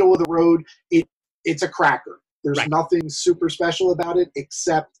 very middle of the road. It's a cracker. There's nothing super special about it,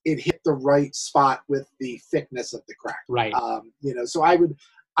 except it hit the right spot with the thickness of the cracker. Right. So I would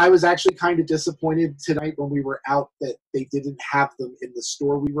I was actually kind of disappointed tonight when we were out that they didn't have them in the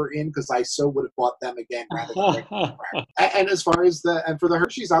store we were in, because I so would have bought them again rather than regular crackers. And as far as for the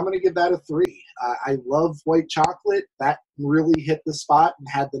Hershey's, I'm going to give that a 3. I love white chocolate. That really hit the spot and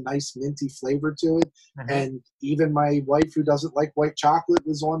had the nice minty flavor to it. And even my wife, who doesn't like white chocolate,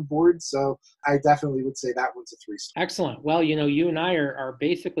 was on board. So I definitely would say that one's a 3-star. Excellent. Well, you and I are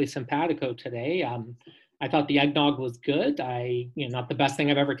basically simpatico today. I thought the eggnog was good. Not the best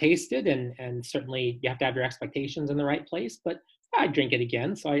thing I've ever tasted, and certainly you have to have your expectations in the right place, but I'd drink it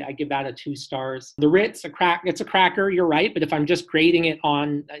again. So I give that a 2 stars. The Ritz, it's a cracker, you're right. But if I'm just grading it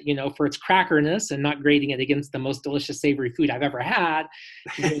on, for its crackerness and not grading it against the most delicious savory food I've ever had,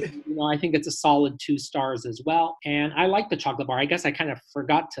 I think it's a solid 2 stars as well. And I like the chocolate bar. I guess I kind of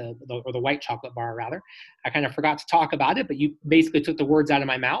forgot or the white chocolate bar rather. I kind of forgot to talk about it, but you basically took the words out of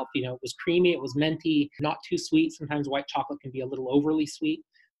my mouth. It was creamy, it was minty, not too sweet. Sometimes white chocolate can be a little overly sweet.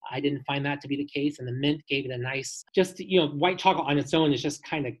 I didn't find that to be the case. And the mint gave it a nice, white chocolate on its own is just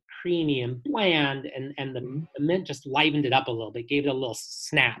kind of creamy and bland. And the mint just livened it up a little bit, gave it a little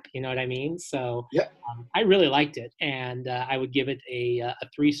snap. You know what I mean? So I really liked it. And I would give it a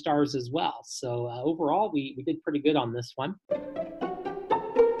 3 stars as well. So overall, we did pretty good on this one.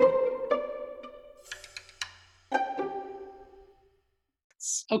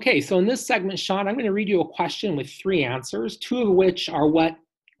 Okay, so in this segment, Sean, I'm going to read you a question with 3 answers, 2 of which are what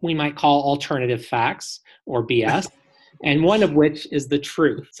we might call alternative facts or BS, and 1 of which is the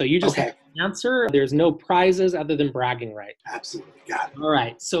truth. So you just have to answer. There's no prizes other than bragging rights. Absolutely. Got it. All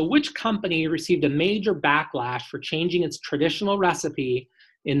right. So which company received a major backlash for changing its traditional recipe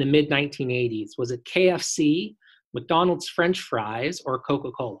in the mid-1980s? Was it KFC, McDonald's French fries, or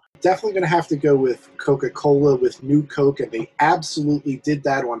Coca-Cola? Definitely going to have to go with Coca-Cola with New Coke, and they absolutely did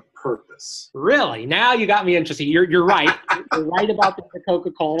that on purpose. Really? Now you got me interested. You're right. You're right about the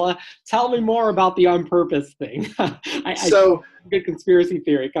Coca-Cola. Tell me more about the on purpose thing. Good conspiracy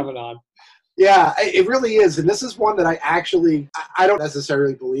theory coming on. Yeah, it really is. And this is one that I don't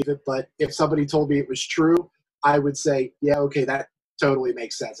necessarily believe it, but if somebody told me it was true, I would say, yeah, okay, that totally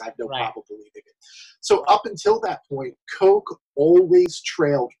makes sense. I have no problem believing it. So up until that point, Coke always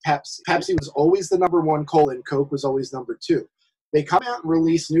trailed Pepsi. Pepsi was always the number 1 cola, and Coke was always number 2. They come out and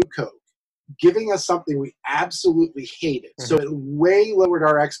release New Coke, giving us something we absolutely hated. So it way lowered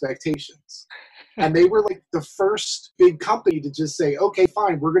our expectations. And they were like the first big company to just say, okay,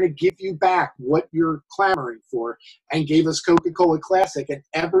 fine, we're going to give you back what you're clamoring for, and gave us Coca-Cola Classic. And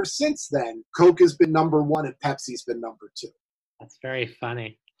ever since then, Coke has been number 1 and Pepsi's been number 2. That's very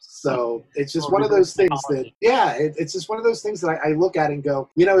funny. So it's just one of those things it's just one of those things that I look at and go,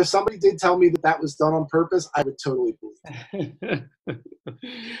 if somebody did tell me that was done on purpose, I would totally believe it.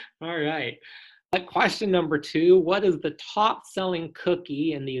 All right. Question number 2, what is the top selling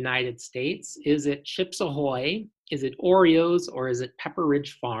cookie in the United States? Is it Chips Ahoy? Is it Oreos? Or is it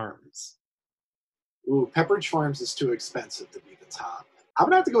Pepperidge Farms? Ooh, Pepperidge Farms is too expensive to be the top. I'm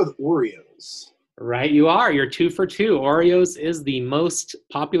going to have to go with Oreos. Right, you are. You're 2 for 2. Oreos is the most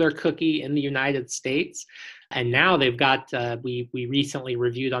popular cookie in the United States. And now they've got, we recently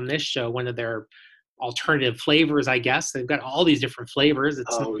reviewed on this show one of their alternative flavors, I guess. They've got all these different flavors.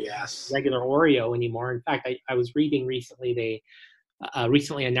 It's not regular Oreo anymore. In fact, I was reading recently, they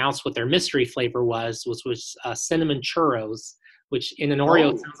recently announced what their mystery flavor was cinnamon churros, which in an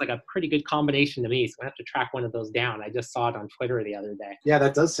Oreo sounds like a pretty good combination to me. So I have to track one of those down. I just saw it on Twitter the other day. Yeah,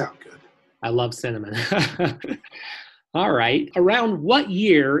 that does sound good. I love cinnamon. All right. Around what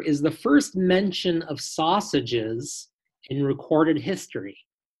year is the first mention of sausages in recorded history?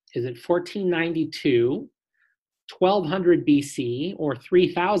 Is it 1492, 1200 BC, or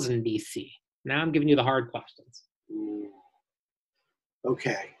 3000 BC? Now I'm giving you the hard questions.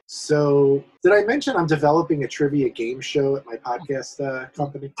 Okay. So did I mention I'm developing a trivia game show at my podcast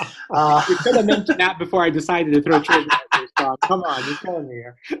company? You could have mentioned that before I decided to throw trivia at your song. Come on, you're killing me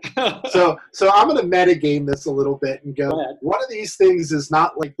here. So I'm going to metagame this a little bit and go one of these things is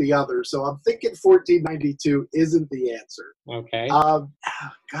not like the other. So I'm thinking 1492 isn't the answer. Okay.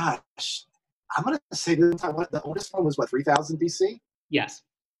 Gosh. I'm going to say the oldest one was 3000 BC? Yes.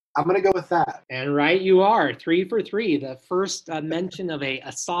 I'm going to go with that. And right you are, 3 for 3. The first mention of a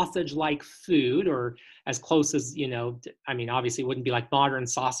sausage-like food, or as close as, obviously it wouldn't be like modern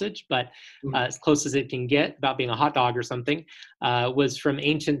sausage, but as close as it can get about being a hot dog or something, was from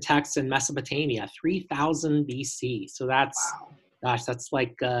ancient texts in Mesopotamia, 3000 BC. So that's, that's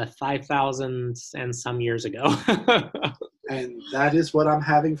like 5,000 and some years ago. And that is what I'm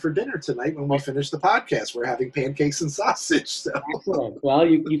having for dinner tonight when we finish the podcast. We're having pancakes and sausage. So. Excellent. Well,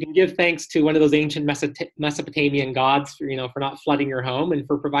 you can give thanks to one of those ancient Mesopotamian gods for, for not flooding your home and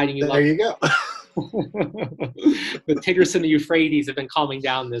for providing you. There you go. The Tigris and the Euphrates have been calming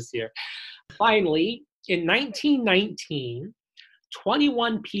down this year. Finally, in 1919,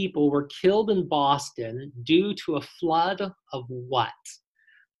 21 people were killed in Boston due to a flood of what?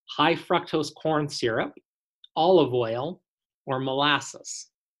 High fructose corn syrup, olive oil, or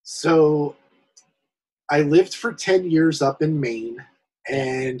molasses? So I lived for 10 years up in Maine,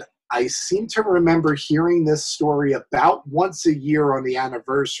 and I seem to remember hearing this story about once a year on the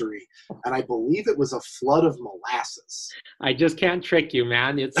anniversary, and I believe it was a flood of molasses. I just can't trick you,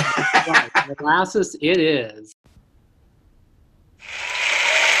 man. It's molasses, it is.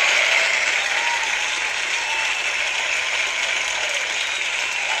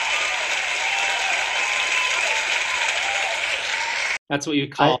 That's what you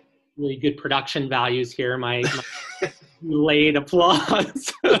call really good production values here. My delayed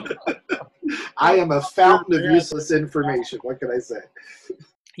applause. I am a fountain of useless information. What can I say?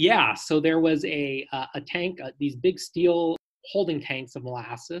 Yeah, so there was a tank, these big steel holding tanks of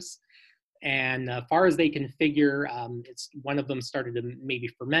molasses. And as far as they can figure, one of them started to maybe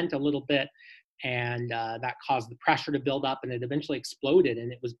ferment a little bit. And that caused the pressure to build up, and it eventually exploded.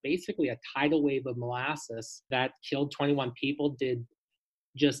 And it was basically a tidal wave of molasses that killed 21 people, did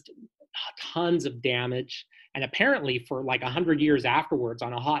just tons of damage. And apparently for like 100 years afterwards,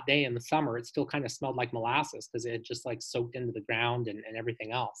 on a hot day in the summer, it still kind of smelled like molasses because it had just like soaked into the ground and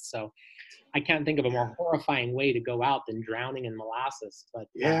everything else. So I can't think of a more horrifying way to go out than drowning in molasses. But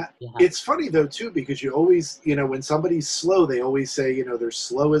yeah. It's funny though too, because you always, when somebody's slow, they always say, they're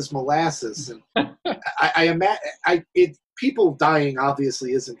slow as molasses. And I imagine people dying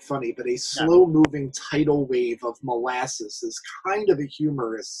obviously isn't funny, but a slow moving tidal wave of molasses is kind of a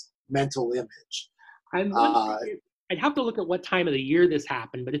humorous mental image. I'd have to look at what time of the year this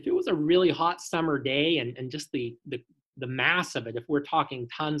happened, but if it was a really hot summer day and just the mass of it, if we're talking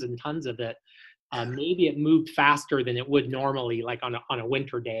tons and tons of it, maybe it moved faster than it would normally, like on a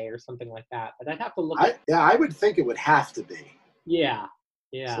winter day or something like that. But I'd have to look. I would think it would have to be. Yeah.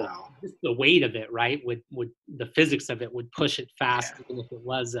 So. Just the weight of it, right? Would the physics of it would push it fast, even if it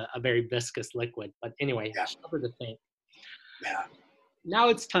was a very viscous liquid. But anyway, tougher to think. Yeah. Now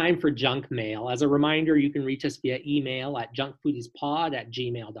it's time for junk mail. As a reminder, you can reach us via email at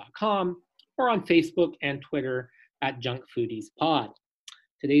junkfoodiespod@gmail.com or on Facebook and Twitter at junkfoodiespod.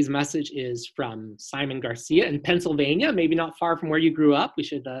 Today's message is from Simon Garcia in Pennsylvania, maybe not far from where you grew up. We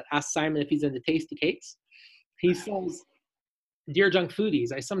should ask Simon if he's into tasty cakes. He says, "Dear Junk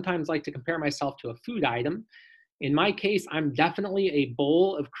Foodies, I sometimes like to compare myself to a food item. In my case, I'm definitely a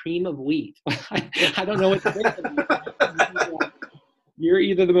bowl of cream of wheat." I don't know what to think of you. You're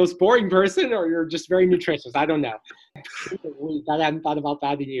either the most boring person or you're just very nutritious. I don't know. I haven't thought about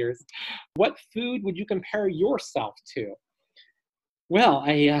that in years. What food would you compare yourself to? Well,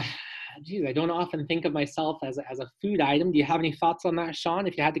 I don't often think of myself as a food item. Do you have any thoughts on that, Sean?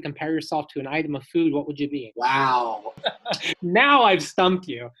 If you had to compare yourself to an item of food, what would you be? Wow. Now I've stumped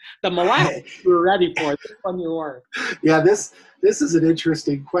you. The molasses you were ready for. This one you weren't. Yeah, this is an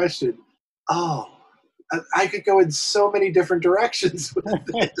interesting question. Oh, I could go in so many different directions with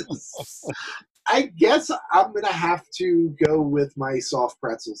this. I guess I'm going to have to go with my soft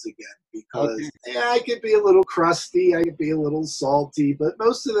pretzels again because I could be a little crusty, I could be a little salty, but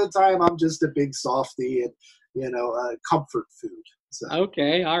most of the time I'm just a big softie and, comfort food. So.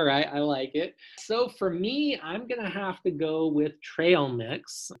 Okay, all right, I like it. So for me, I'm going to have to go with trail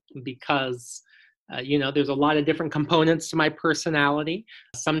mix because there's a lot of different components to my personality.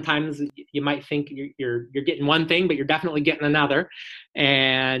 Sometimes you might think you're getting one thing, but you're definitely getting another.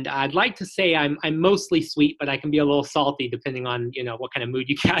 And I'd like to say I'm mostly sweet, but I can be a little salty depending on, what kind of mood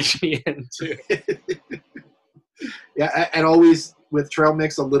you catch me into. Yeah, and always with trail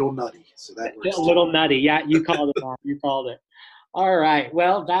mix, a little nutty. So that works. A little nutty. Yeah, you called it, Mark. You called it. All right.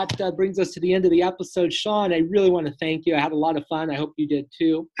 Well, that brings us to the end of the episode. Sean, I really want to thank you. I had a lot of fun. I hope you did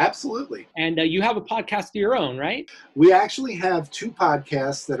too. Absolutely. And you have a podcast of your own, right? We actually have 2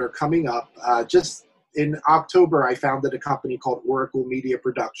 podcasts that are coming up. Just in October, I founded a company called Oracle Media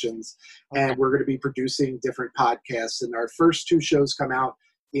Productions, and we're going to be producing different podcasts. And our first 2 shows come out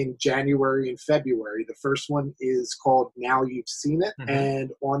in January and February. The first one is called Now You've Seen It. Mm-hmm.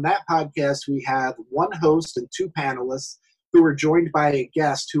 And on that podcast, we have 1 host and 2 panelists who are joined by a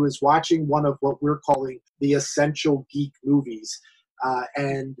guest who is watching one of what we're calling the Essential Geek movies,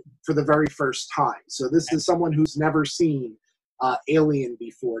 and for the very first time. So this is someone who's never seen Alien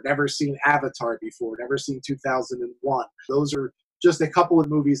before, never seen Avatar before, never seen 2001. Those are just a couple of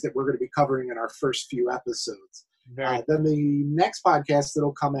movies that we're going to be covering in our first few episodes. Then the next podcast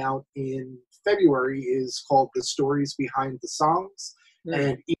that'll come out in February is called The Stories Behind the Songs.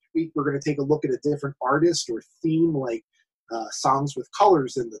 And each week we're going to take a look at a different artist or theme, like songs with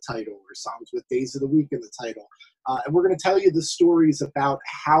colors in the title or songs with days of the week in the title. And we're going to tell you the stories about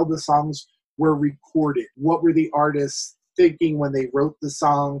how the songs were recorded. What were the artists thinking when they wrote the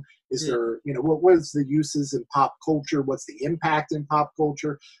song? Is there, what was the uses in pop culture? What's the impact in pop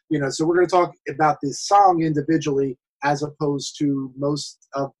culture? So we're going to talk about this song individually, as opposed to most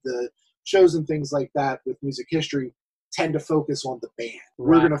of the shows and things like that with music history tend to focus on the band.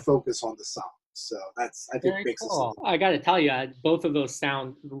 Right. We're going to focus on the song. So that's, I think, makes cool. I got to tell you, both of those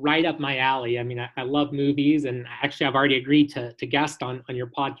sound right up my alley. I mean, I love movies, and actually I've already agreed to guest on your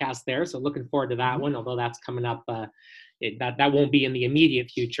podcast there. So looking forward to that one, although that's coming up. That won't be in the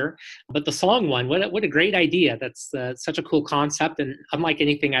immediate future. But the song one, what a great idea. That's such a cool concept, and unlike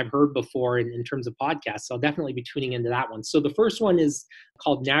anything I've heard before in terms of podcasts. So I'll definitely be tuning into that one. So the first one is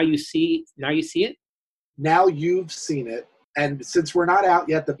called Now You See It? Now You've Seen It. And since we're not out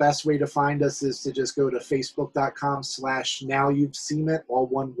yet, the best way to find us is to just go to facebook.com/nowyouveseenit, all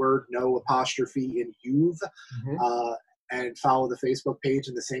one word, no apostrophe in you've, and follow the Facebook page.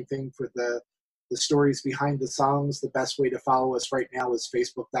 And the same thing for the stories behind the songs. The best way to follow us right now is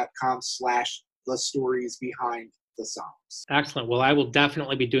facebook.com/thestoriesbehindthesongs. Excellent. Well, I will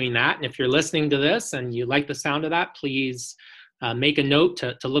definitely be doing that. And if you're listening to this and you like the sound of that, please make a note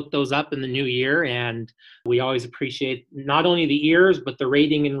to look those up in the new year. And we always appreciate not only the ears, but the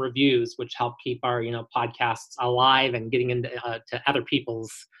rating and reviews, which help keep our podcasts alive and getting into to other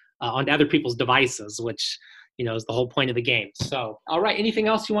people's onto other people's devices, which is the whole point of the game. So, all right, anything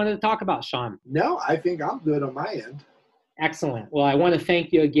else you wanted to talk about, Sean? No, I think I'm good on my end. Excellent. Well, I want to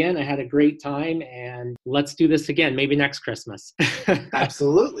thank you again. I had a great time, and let's do this again, maybe next Christmas.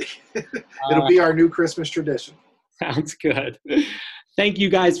 Absolutely. It'll be our new Christmas tradition. Sounds good. Thank you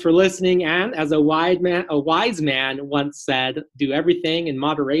guys for listening. And as a wise man once said, do everything in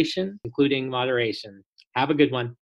moderation, including moderation. Have a good one.